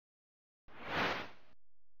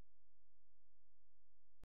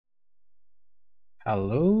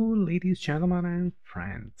Hello, ladies, gentlemen, and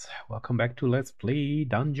friends. Welcome back to Let's Play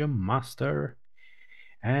Dungeon Master,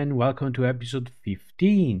 and welcome to episode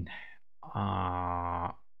 15.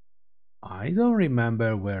 I don't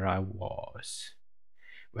remember where I was,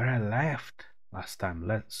 where I left last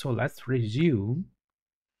time. So let's resume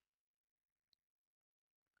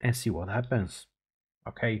and see what happens.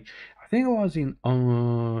 Okay, I think I was in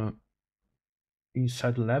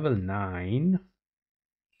inside level 9.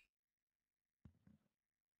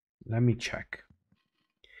 Let me check.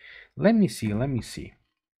 Let me see. Let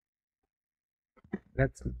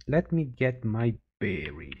me get my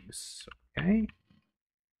bearings. Okay.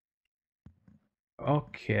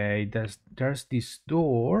 Okay, there's this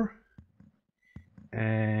door,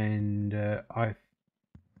 and I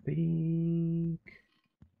think,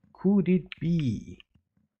 could it be?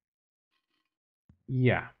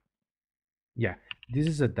 Yeah, yeah. This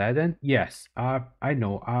is a dead end. Yes, I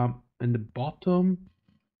know. In the bottom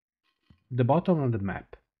of the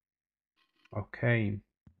map. Okay,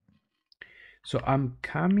 so I'm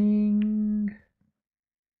coming.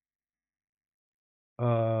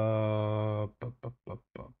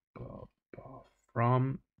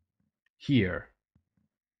 From here.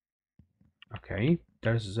 Okay,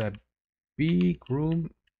 there's a big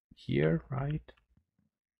room here, right?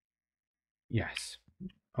 Yes.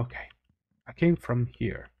 Okay. I came from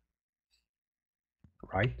here,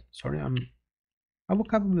 right? Sorry, I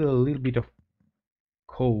woke up with a little bit of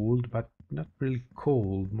cold, but not really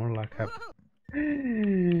cold, more like a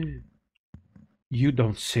You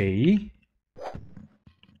don't say.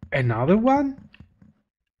 Another one?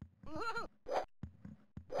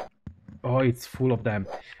 Oh, it's full of them.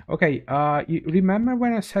 Okay, you remember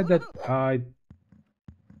when I said that I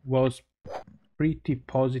was pretty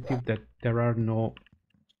positive that there are no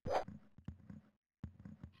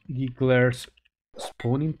gigglers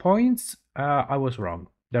spawning points? I was wrong.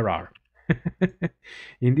 There are.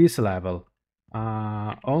 In this level.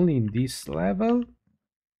 Only in this level.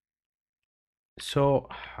 So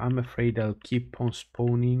I'm afraid I'll keep on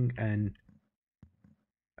spawning and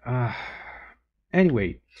uh,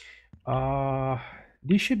 anyway, uh,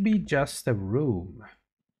 this should be just a room.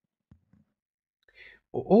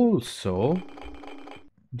 Also,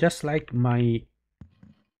 just like my,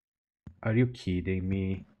 are you kidding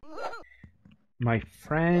me? My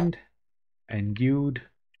friend and dude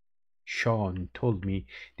Sean told me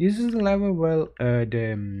this is the level where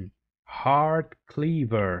the hard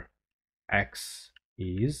cleaver X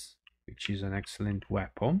is, which is an excellent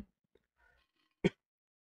weapon.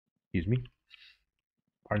 Excuse me.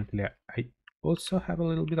 Apparently, I also have a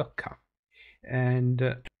little bit of cough,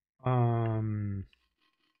 and um,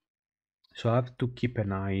 so I have to keep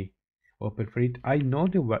an eye open for it. I know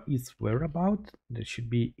its whereabouts. That should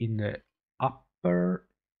be in the upper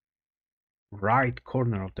right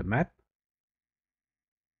corner of the map.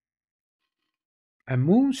 A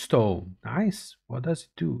moonstone. Nice. What does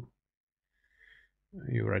it do?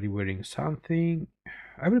 You're already wearing something.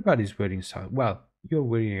 Everybody's wearing something. Well, you're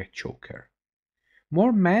wearing a choker.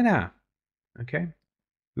 More mana. Okay,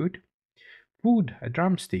 good. Food, a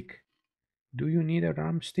drumstick. Do you need a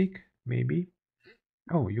drumstick? Maybe.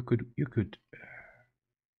 Oh, you could.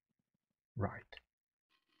 Right.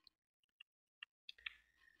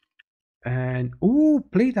 And ooh,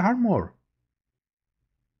 plate armor.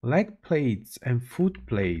 Leg plates and foot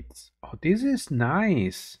plates. Oh, this is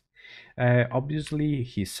nice. Obviously,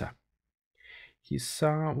 Hisa.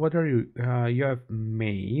 Hisa, what are you? You have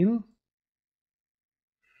mail.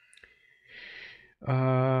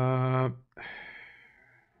 Uh,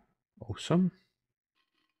 awesome.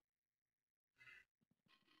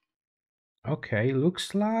 Okay,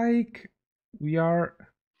 looks like we are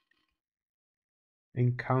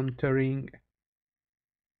encountering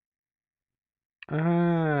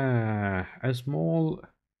a small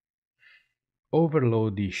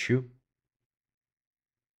overload issue.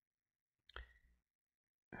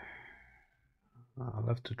 I'll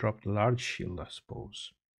have to drop the large shield, I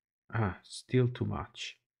suppose. Still too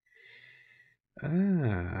much.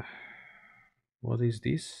 Ah, what is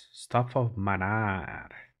this? Stuff of Manar.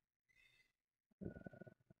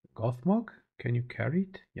 Gothmog? Can you carry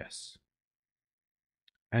it? Yes.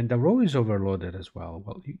 And the row is overloaded as well.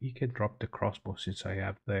 Well, you can drop the crossbow since I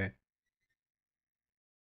have the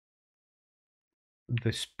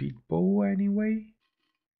speed bow anyway.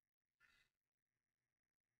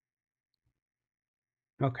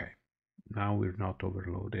 Okay, now we're not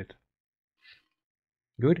overloaded.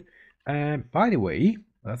 Good. By the way,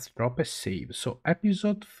 let's drop a save. So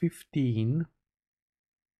episode 15.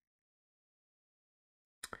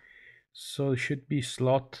 So it should be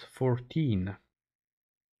slot 14.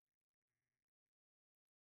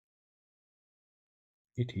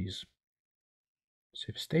 It is.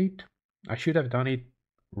 Save state. I should have done it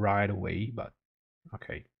right away, but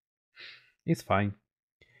okay. It's fine.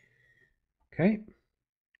 Okay.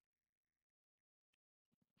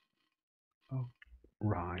 Oh,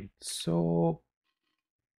 right. So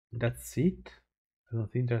that's it. I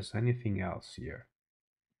don't think there's anything else here.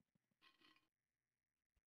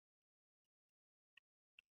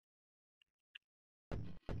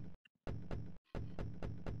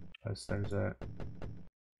 Because there's a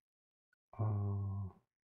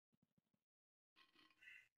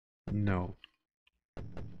no.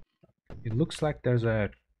 It looks like there's a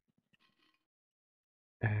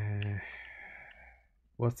uh,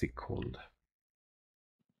 what's it called?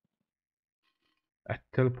 A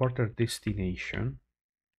teleporter destination.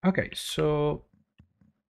 Okay, so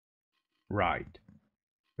right.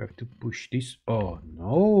 We have to push this. Oh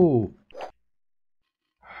no.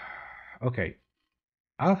 Okay,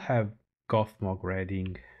 I'll have Gothmog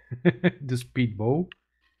reading the speedbow.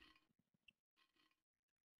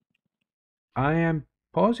 I am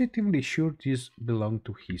positively sure this belonged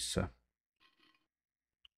to Hissa.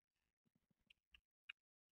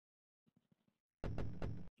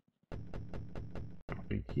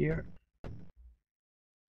 Nothing here.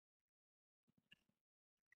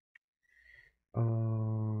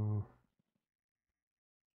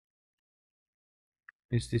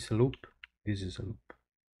 Is this a loop? This is a loop.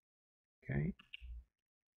 Okay.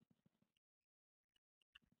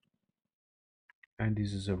 And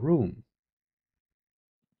this is a room.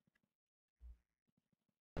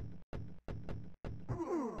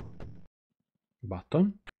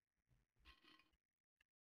 Button.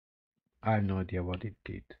 I have no idea what it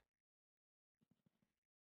did.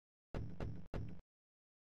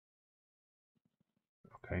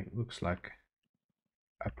 Okay, looks like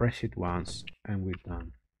I press it once and we're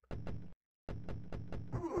done.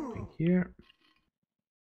 Thing here.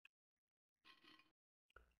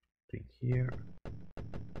 Thing here.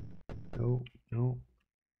 No, no.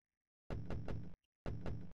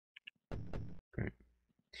 Okay.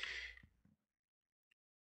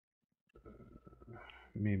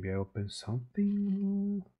 Maybe I open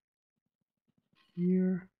something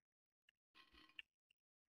here.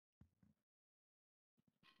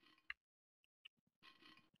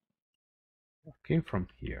 What came from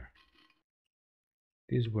here?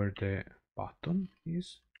 This is where the button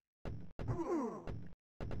is.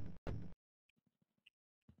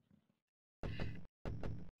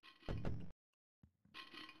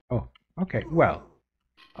 Oh, okay. Well,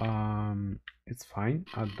 it's fine.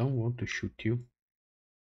 I don't want to shoot you.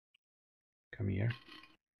 Come here.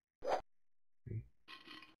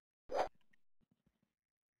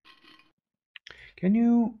 Can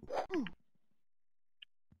you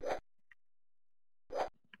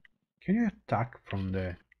attack from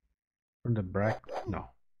the back? No.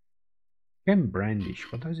 Can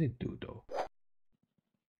brandish. What does it do though?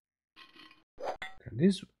 Okay,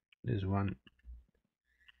 this one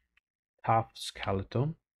tough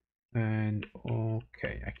skeleton, and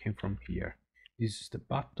okay, I came from here. This is the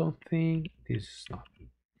button thing. This is nothing.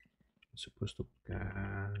 I'm supposed to.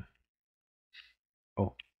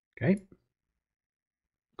 Oh, okay.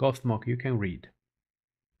 Gothmog, you can read.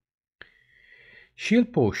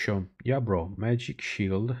 Shield potion. Yeah, bro. Magic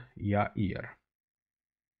shield. Yeah, ear.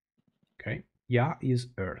 Okay. Yeah is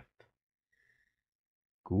earth.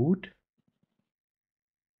 Good.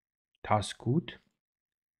 That's good.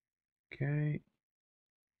 Okay.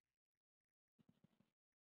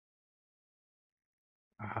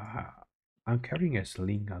 I'm carrying a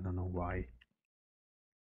sling. I don't know why.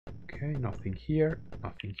 Okay, nothing here.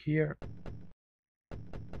 Nothing here.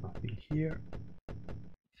 Nothing here.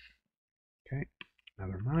 Okay,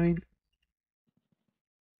 never mind.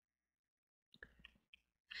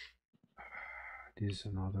 This is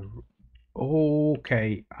another.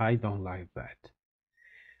 Okay, I don't like that.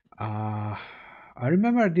 I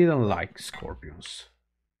remember I didn't like scorpions.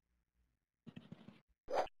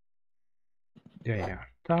 They are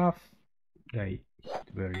tough. They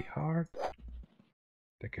hit very hard.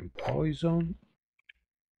 They can poison.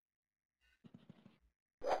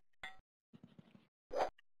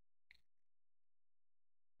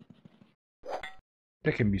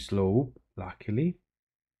 They can be slow, luckily.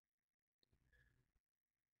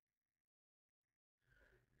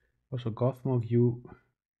 Also, Gothmog, you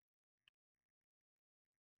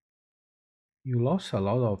lost a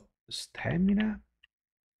lot of stamina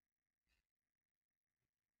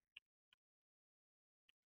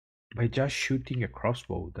by just shooting a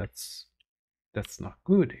crossbow. That's not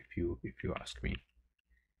good if you ask me.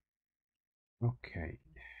 Okay.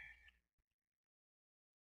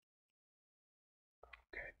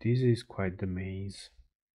 Okay, this is quite the maze.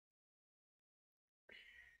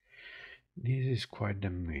 This is quite the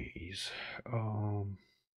maze.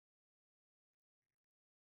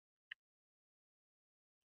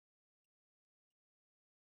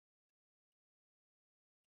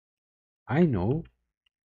 I know.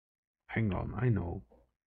 Hang on, I know.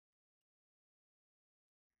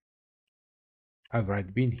 I've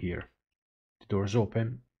already been here. The door's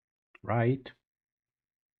open, right?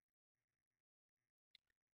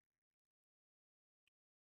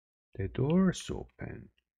 The door's open.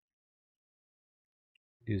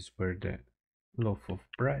 This is where the loaf of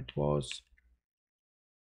bread was.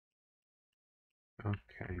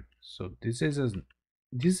 Okay, so this is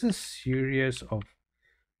a series of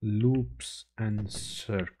loops and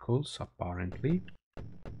circles, apparently.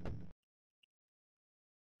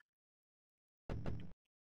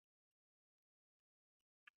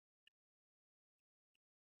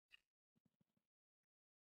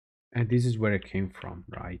 And this is where it came from,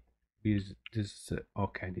 right? This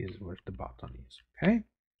okay, this is where the button is. Okay.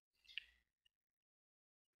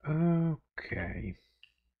 Okay.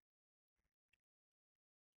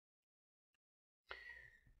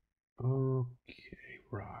 Okay,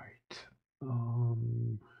 right.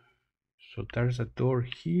 So there's a door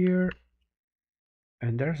here,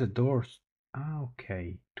 and there's a door.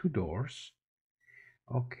 Okay, two doors.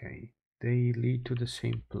 Okay, they lead to the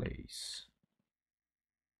same place.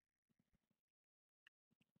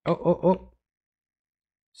 Oh!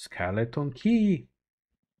 Skeleton key.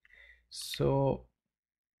 So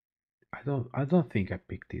I don't think I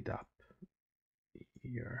picked it up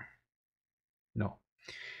here. No,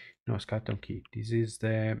 skeleton key. This is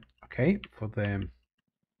the okay for the.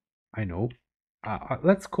 I know.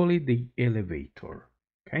 Let's call it the elevator.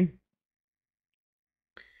 Okay.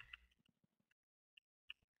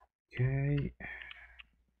 Okay.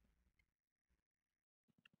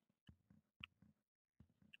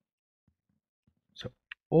 So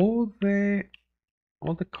all the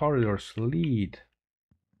corridors lead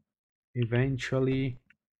eventually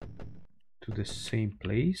to the same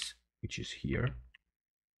place, which is here.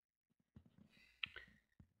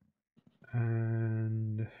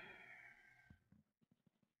 And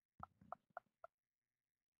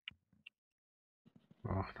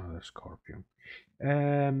oh, another scorpion.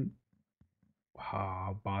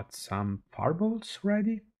 How about some fireballs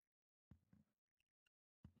ready?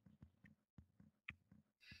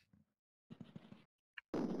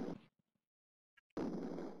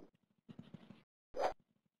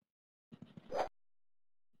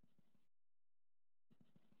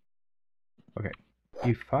 Okay,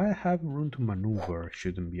 if I have room to maneuver,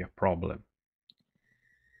 shouldn't be a problem.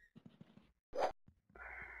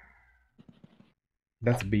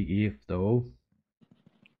 That's a big if, though.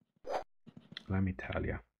 Let me tell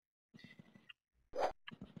you.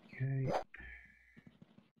 Okay.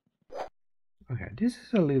 Okay, this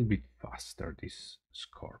is a little bit faster, this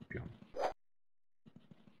scorpion.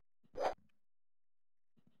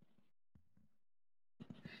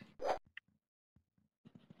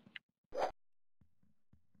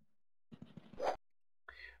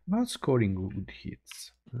 About scoring good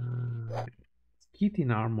hits. Kit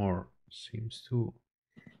in armor seems to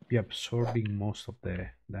be absorbing most of the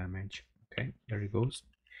damage. Okay, there he goes.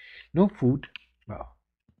 No food. Well,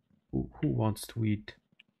 who wants to eat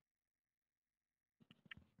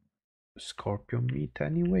scorpion meat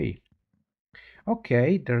anyway?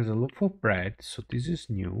 Okay, there's a loaf of bread, so this is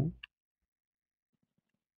new.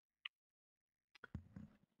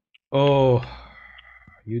 Oh,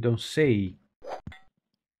 you don't say.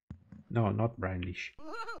 No, not brandish.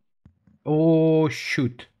 Oh,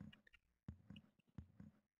 shoot.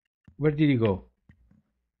 Where did he go?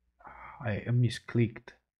 I misclicked.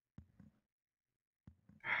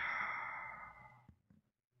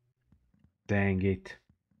 Dang it.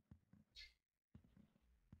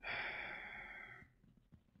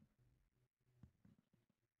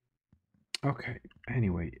 Okay,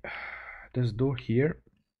 anyway, there's a door here.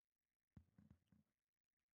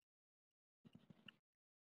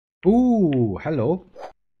 Ooh, hello.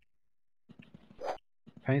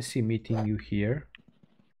 Fancy meeting you here.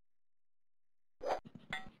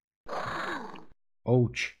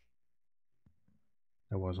 Ouch.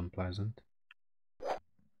 That wasn't pleasant.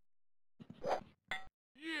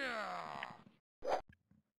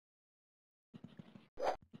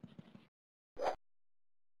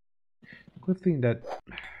 Good thing that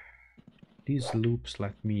these loops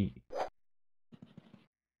let me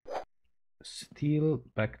still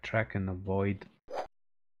backtrack and avoid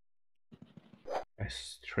a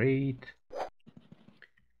straight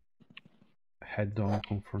head-on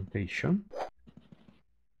confrontation.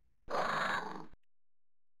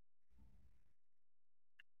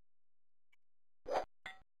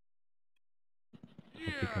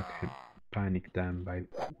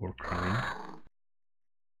 crying.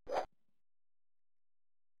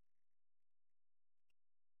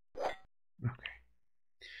 Okay.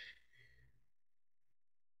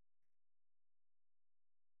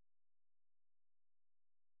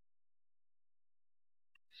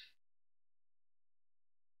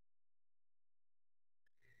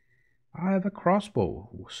 I have a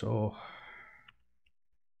crossbow, so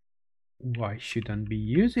why shouldn't be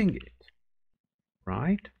using it,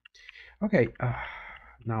 right? Okay,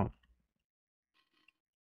 now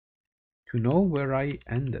to know where I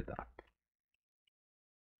ended up.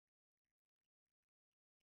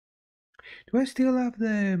 Do I still have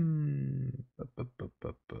the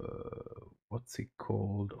what's it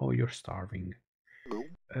called? Oh, you're starving.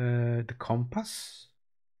 The compass.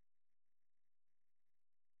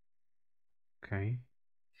 Okay.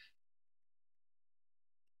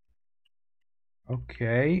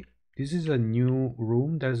 Okay. This is a new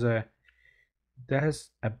room. There's a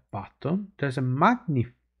button. There's a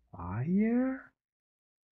magnifier.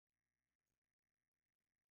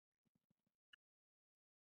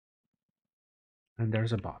 And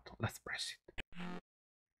there's a button. Let's press it.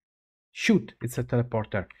 Shoot, it's a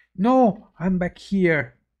teleporter. No, I'm back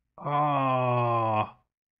here. Ah,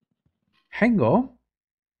 hang on.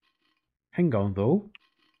 Hang on, though.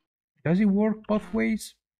 Does it work both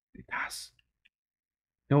ways? It does.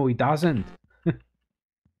 No, it doesn't.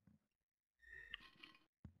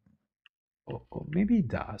 Oh, maybe it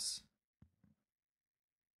does.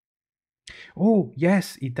 Oh,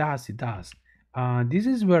 yes, it does. It does. This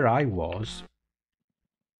is where I was.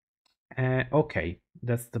 Okay,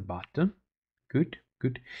 that's the button. Good,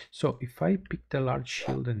 good. So if I pick the large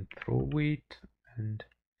shield and throw it, and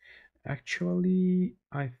actually,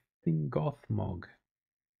 I think Gothmog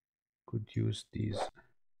could use these.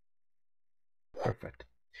 Perfect.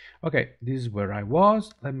 Okay, this is where I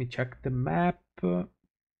was. Let me check the map.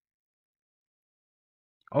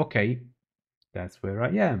 Okay, that's where I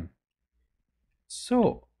am.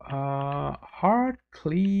 So, hard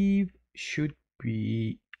cleave should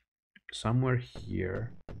be somewhere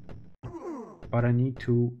here, but I need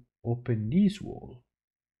to open this wall.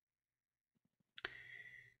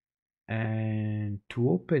 And to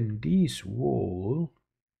open this wall,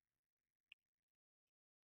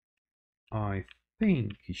 I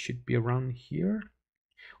think it should be around here.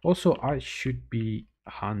 Also, I should be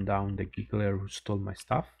hunt down the giggler who stole my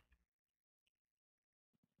stuff.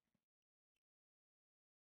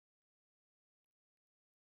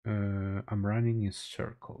 I'm running in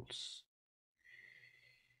circles.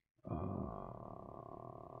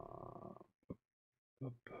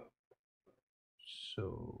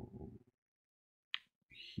 So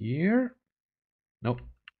here, no,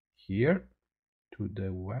 here to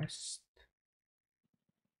the west.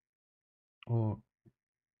 Oh,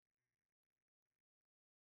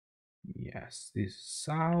 yes, this is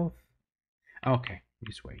south. Okay,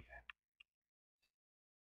 this way.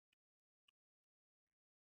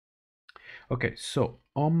 Okay, so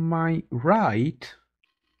on my right,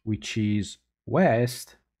 which is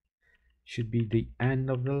west, should be the end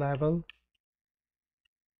of the level.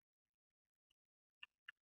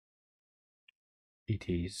 It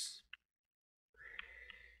is.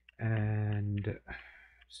 And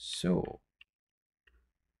so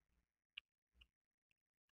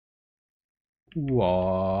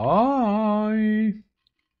why?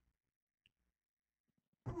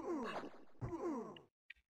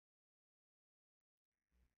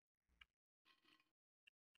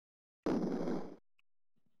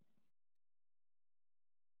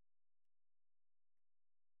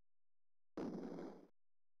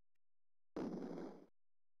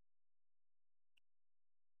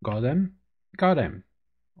 Got him? Got him.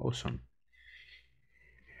 Awesome.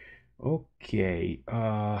 Okay.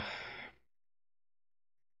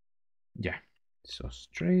 Yeah. So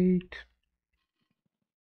straight.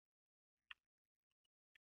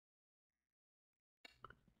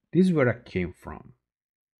 This is where I came from.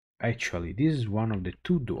 Actually, this is one of the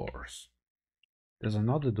two doors. There's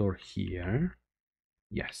another door here.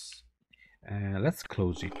 Yes. Let's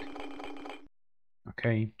close it.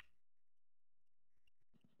 Okay.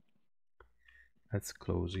 Let's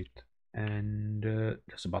close it. And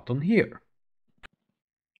there's a button here.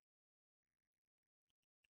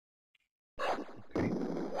 Okay.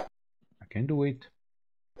 I can do it.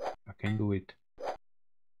 I can do it.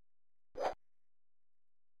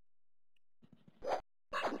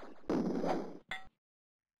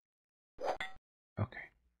 Okay.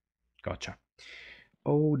 Gotcha.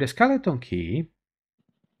 Oh, the skeleton key.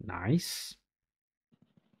 Nice.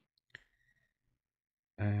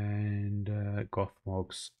 And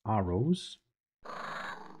Gothmog's arrows.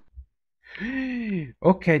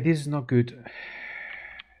 Okay, this is not good.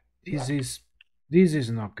 This is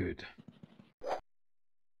not good.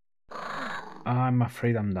 I'm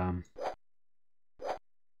afraid I'm done.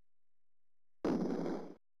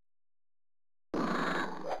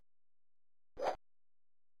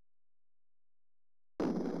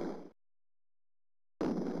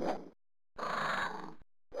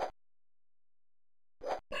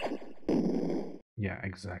 Yeah,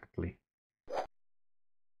 exactly.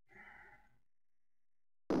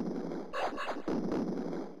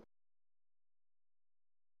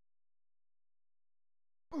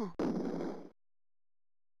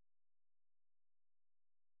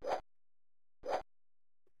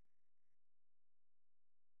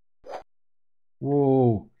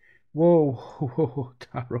 Whoa, whoa, whoa,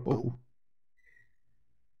 Taro.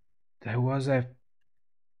 That was a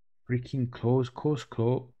freaking close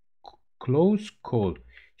call.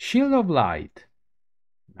 Shield of light.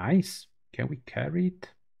 Nice. Can we carry it?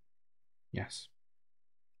 Yes.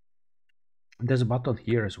 There's a button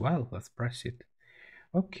here as well. Let's press it.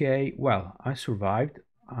 Okay, well, I survived.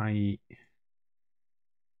 I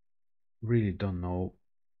really don't know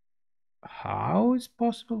how it's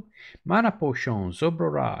possible. Mana potion,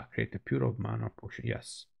 Zobrora, create a pure of mana potion.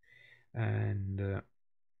 Yes. And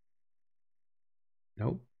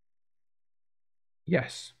no.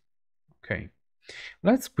 Yes. Okay.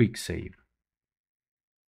 Let's quick save.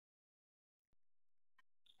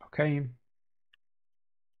 Okay.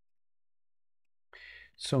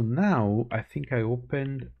 So now I think I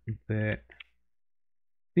opened the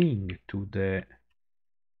thing to the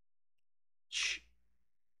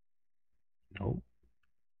no,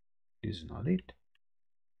 this is not it.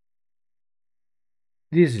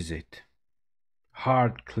 This is it.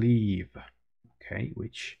 Hard cleave. Okay,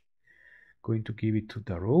 which going to give it to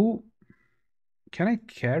the row. Can I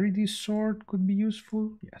carry this sword? Could be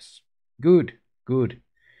useful. Yes. Good, good,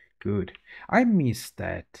 good. I missed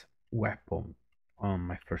that weapon on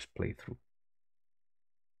my first playthrough.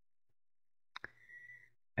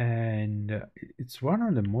 And it's one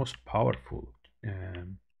of the most powerful,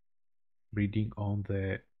 reading on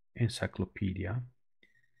the encyclopedia.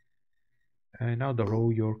 And now the row,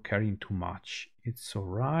 you're carrying too much. It's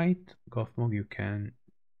alright. Gothmog, you can.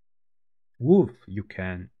 Wolf, you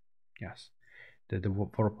can. Yes. The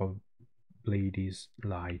purple blade is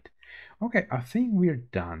light. Okay, I think we're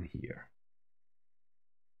done here.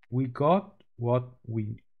 We got what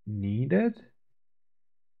we needed,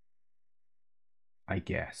 I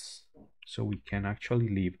guess. So we can actually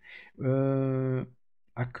leave.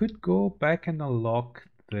 I could go back and unlock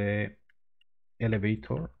the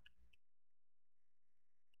elevator.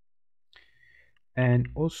 And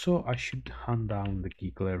also I should hunt down the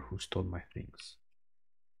giggler who stole my things.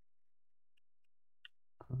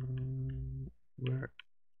 Where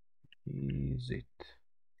is it?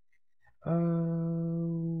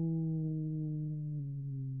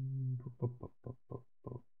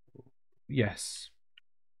 Yes.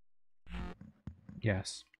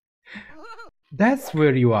 Yes. That's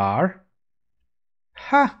where you are.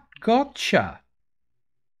 Ha! Gotcha!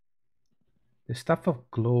 The stuff of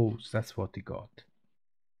glows, that's what he got.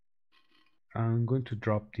 I'm going to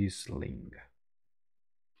drop this link.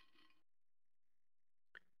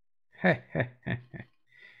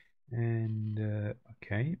 And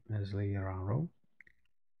okay, let's lay around row.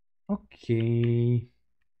 Okay.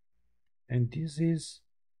 And this is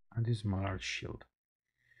large shield.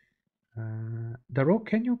 The row,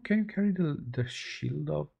 can you carry the shield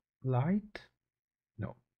of light?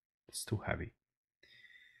 No, it's too heavy.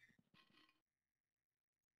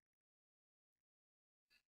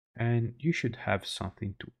 And you should have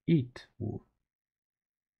something to eat. Ooh.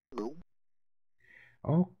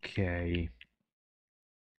 Okay.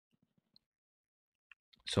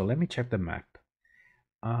 So let me check the map.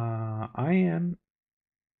 I am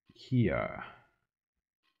here.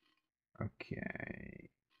 Okay.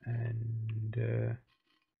 And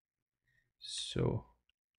so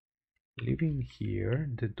leaving here,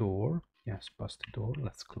 the door. Yes, past the door.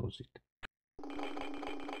 Let's close it.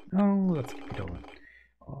 No, let's keep it open.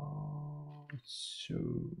 So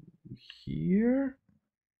here.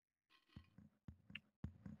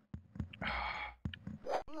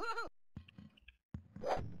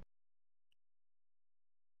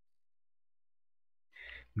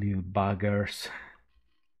 Little buggers.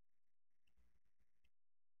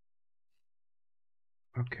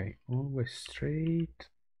 Okay, always straight.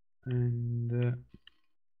 And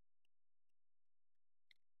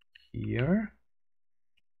here.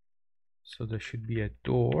 So there should be a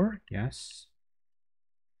door. Yes.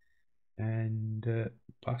 And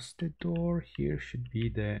past the door, here should be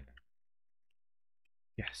the.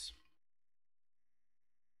 Yes.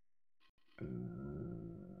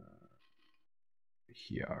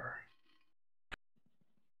 here.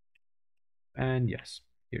 And yes,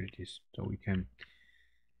 here it is. So we can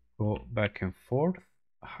go back and forth.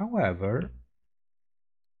 However,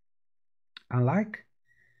 unlike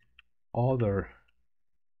other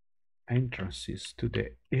entrances to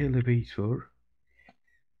the elevator,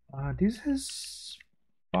 this is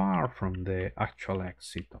far from the actual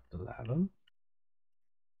exit of the level.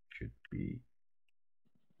 Should be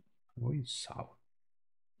going south.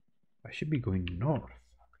 I should be going north,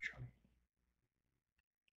 actually.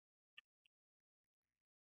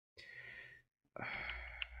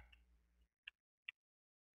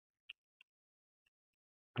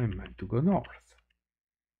 I meant to go north.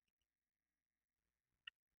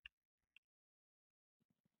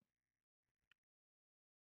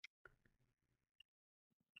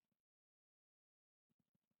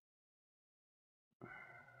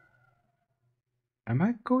 Am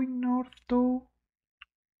I going north though?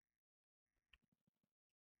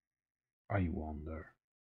 I wonder.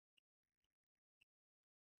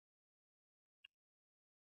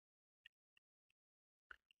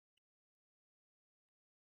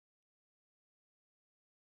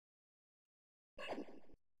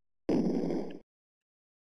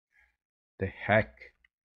 The heck?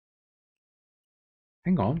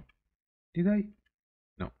 Hang on. Did I?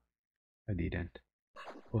 No, I didn't.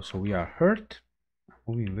 Also, we are hurt,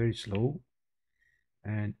 moving very slow,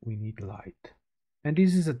 and we need light. And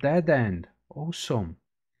this is a dead end. Awesome.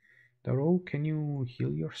 Daro, can you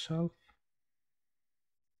heal yourself?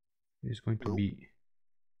 It's going to be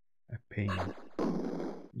a pain.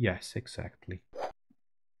 Yes, exactly.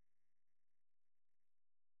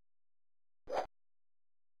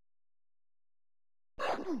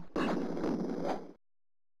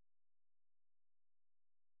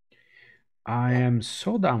 I am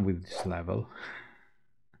so done with this level.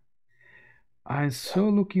 I'm so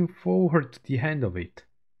looking forward to the end of it.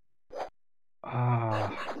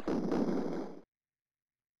 Ah.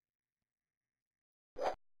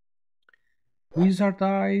 Wizard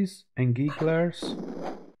eyes and gigglers.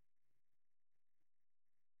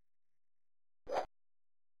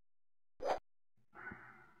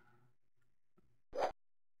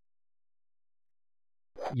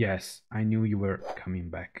 Yes, I knew you were coming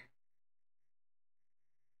back.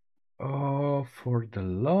 Oh, for the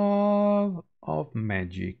love of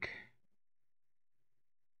magic.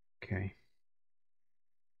 Okay.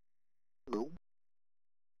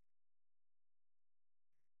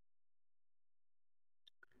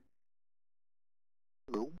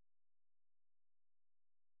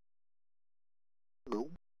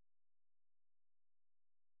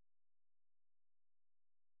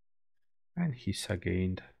 And he's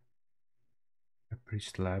gained a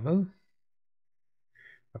priest level.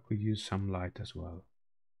 I could use some light as well.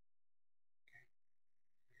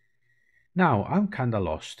 Now I'm kinda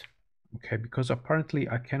lost. Okay, because apparently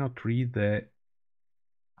I cannot read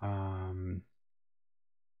um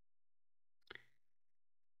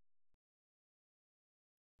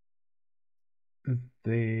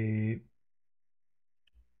the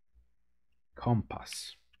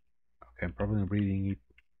compass. Okay, I'm probably reading it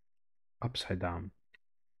upside down.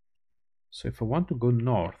 So if I want to go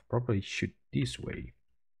north, probably shoot this way.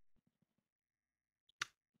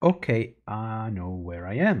 Okay, I know where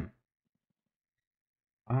I am.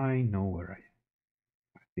 I know where I am,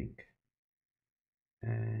 I think.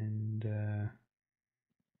 And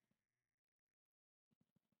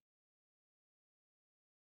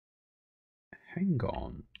hang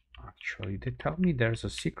on. Actually, they tell me there's a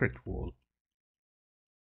secret wall.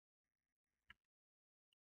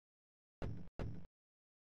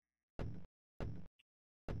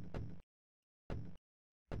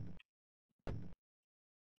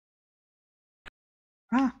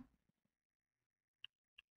 Ah,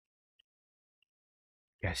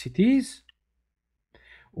 yes, it is.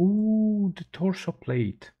 Ooh, the torso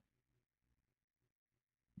plate.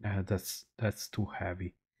 That's too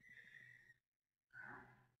heavy.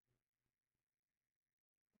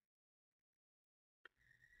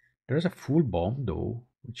 There's a full bomb though,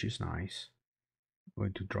 which is nice. I'm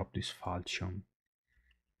going to drop this falchion.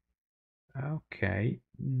 Okay,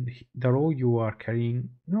 Daro, you are carrying.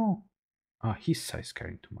 No, his size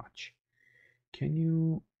carrying too much. Can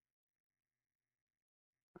you?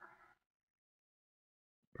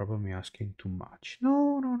 Probably asking too much.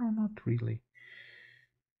 No, no, no, not really.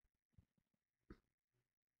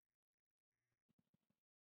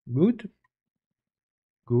 Good,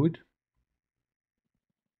 good.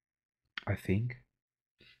 I think.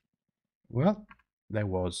 Well, that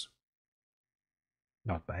was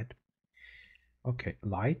not bad. Okay,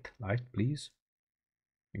 light, please.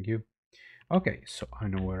 Thank you. Okay, so I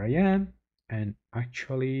know where I am, And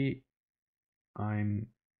actually I'm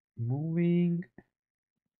moving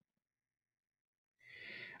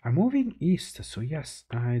east, so yes,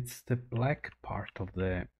 it's the black part of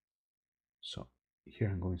the, so here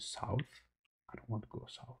I'm going south. I don't want to go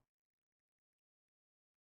south.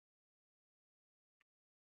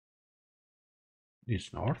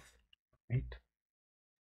 This north, right?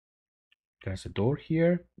 There's a door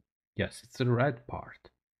here. Yes, it's the red part.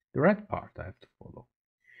 The red part I have to follow.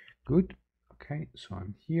 Good. Okay, so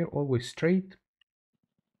I'm here, always straight.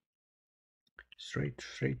 Straight.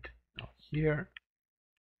 Now here.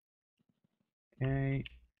 Okay,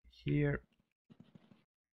 here.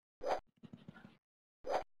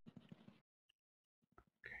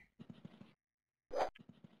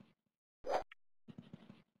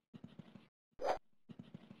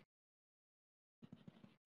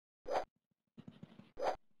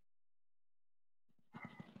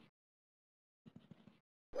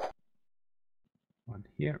 One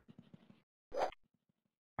here.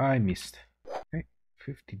 I missed. Okay,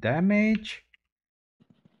 50 damage.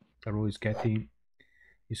 Taro is getting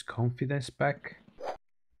his confidence back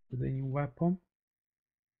with the new weapon.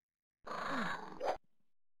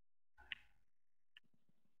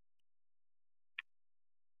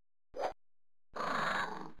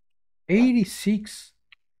 $86.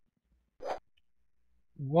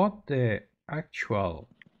 What the actual?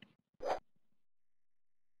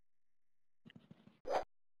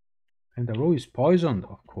 And the row is poisoned,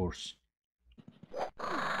 of course.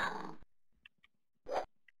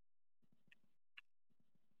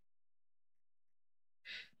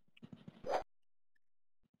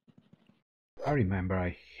 I remember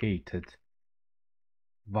I hated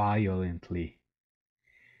violently.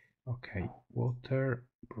 Okay, water,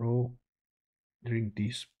 bro. Drink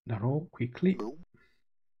this narrow quickly.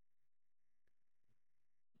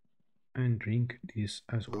 And drink this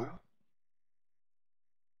as well.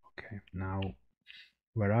 Okay, now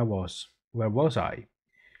where was I?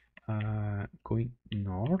 Going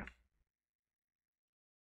north.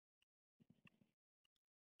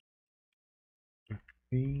 I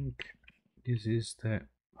think this is the,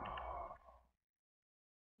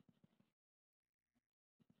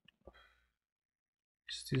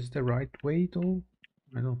 is this the right way though?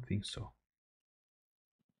 I don't think so.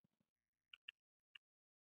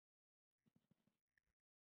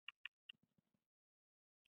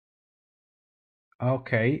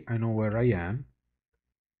 Okay, I know where I am,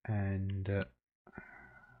 and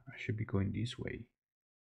I should be going this way.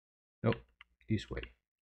 Nope, this way.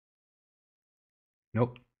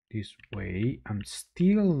 Nope, this way. I'm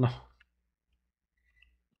still not.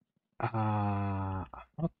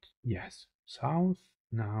 Not. Yes, south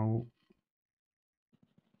now.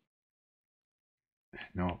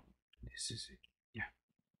 No, this is it. Yeah,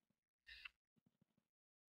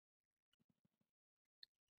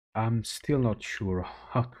 I'm still not sure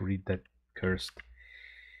how to read that cursed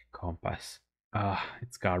compass.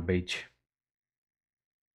 It's garbage.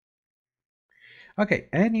 Okay,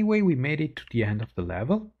 anyway, we made it to the end of the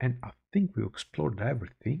level, and I think we explored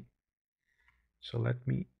everything. So let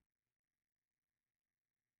me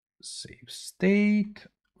save state.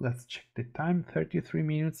 Let's check the time, 33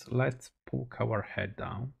 minutes. Let's poke our head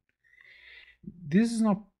down. This is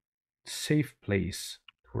not safe place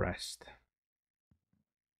to rest.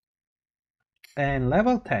 And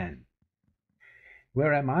level 10.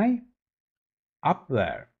 Where am I? Up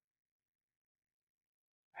there.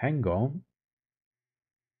 Hang on.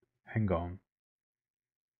 Hang on.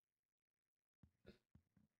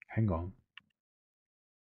 Hang on.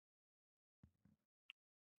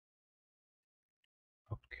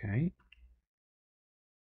 Okay.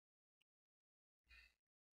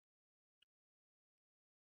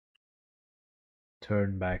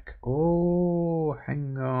 Turn back. Oh,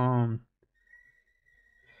 hang on.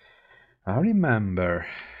 I remember.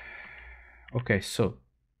 Okay, so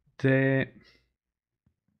the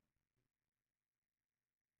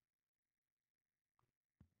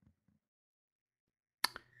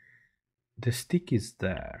stick is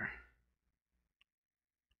there.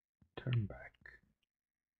 Turn back.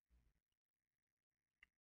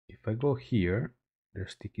 If I go here, the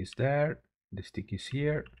stick is there, the stick is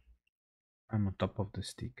here. I'm on top of the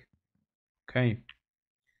stick. Okay.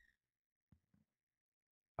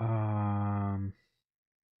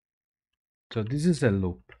 So this is a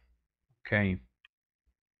loop. Okay.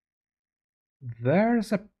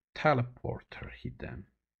 There's a teleporter hidden.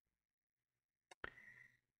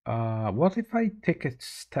 What if I take a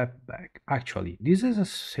step back? Actually, this is a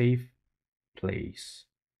safe place.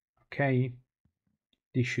 Okay.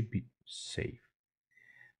 This should be safe.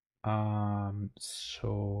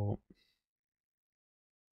 So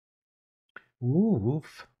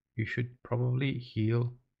Oof. You should probably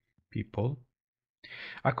heal people.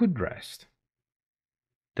 I could rest.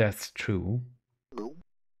 That's true.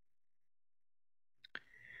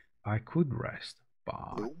 I could rest,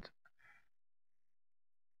 but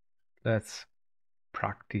let's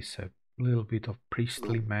practice a little bit of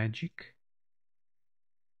priestly magic.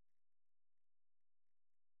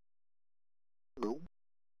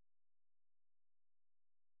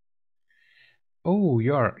 Oh,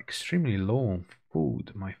 you are extremely low on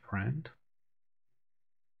food, my friend.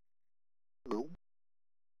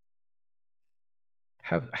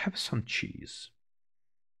 Have some cheese.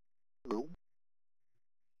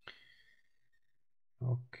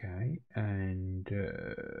 Okay, and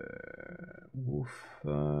woof.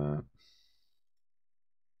 Okay.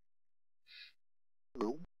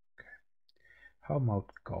 How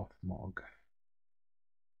about Goth Mog?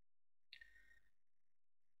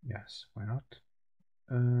 Yes, why not?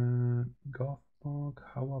 Goth Mog,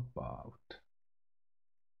 how about?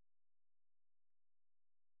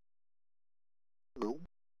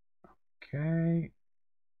 Okay.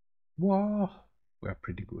 Wow, we're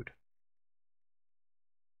pretty good.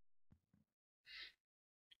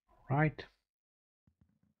 Right.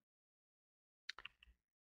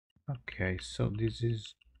 Okay, so this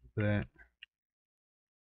is the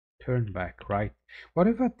turn back, right? What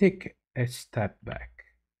if I take a step back?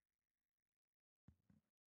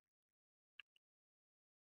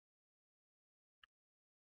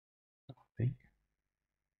 I think.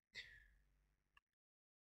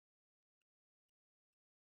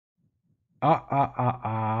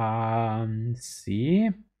 See?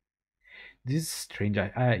 This is strange.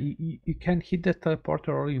 You can hit the teleporter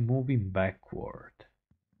or you moving backward.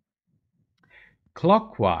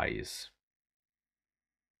 Clockwise.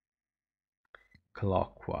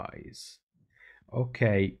 Clockwise.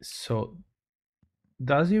 Okay, so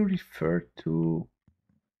does it refer to...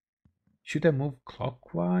 Should I move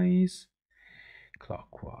clockwise?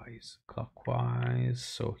 Clockwise. Clockwise.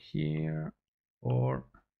 So here or...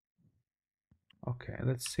 Okay,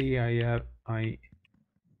 let's say I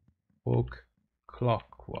walk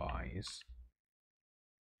clockwise.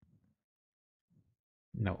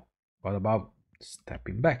 No. What about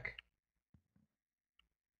stepping back?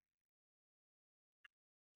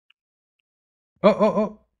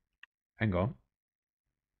 Oh. Hang on.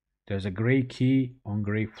 There's a gray key on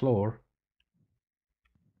gray floor.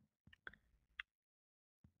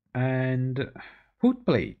 And foot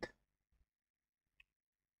plate.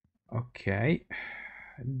 Okay.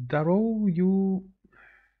 Darrow,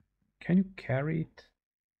 can you carry it?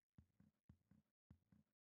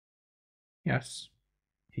 Yes,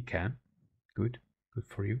 he can. Good. Good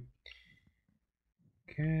for you.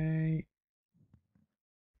 Okay.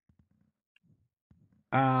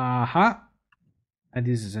 Aha. And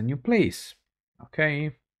this is a new place.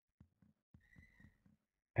 Okay.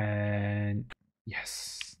 And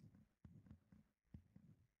yes.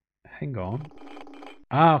 Hang on.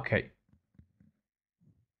 Okay.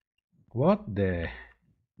 What the?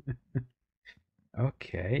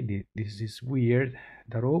 Okay, this is weird.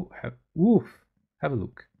 Darrow, woof. Have a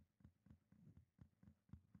look.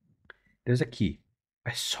 There's a key.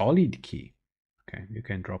 A solid key. Okay, you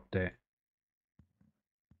can drop the...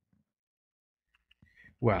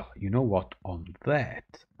 Well, you know what? On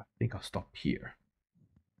that, I think I'll stop here.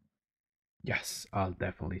 Yes, I'll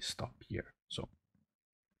definitely stop here. So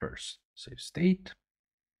first, save state.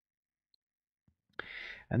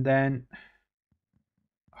 And then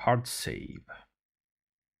hard save.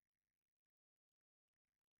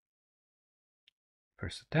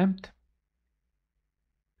 First attempt.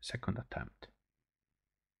 Second attempt.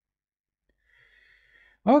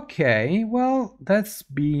 Okay, well, that's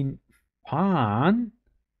been fun.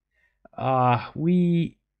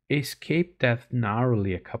 We escaped death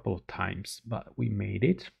narrowly a couple of times, but we made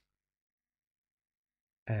it.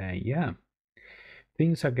 Yeah,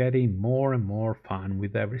 things are getting more and more fun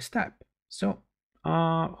with every step. So,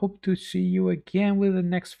 hope to see you again with the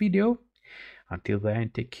next video. Until then,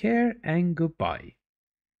 take care and goodbye.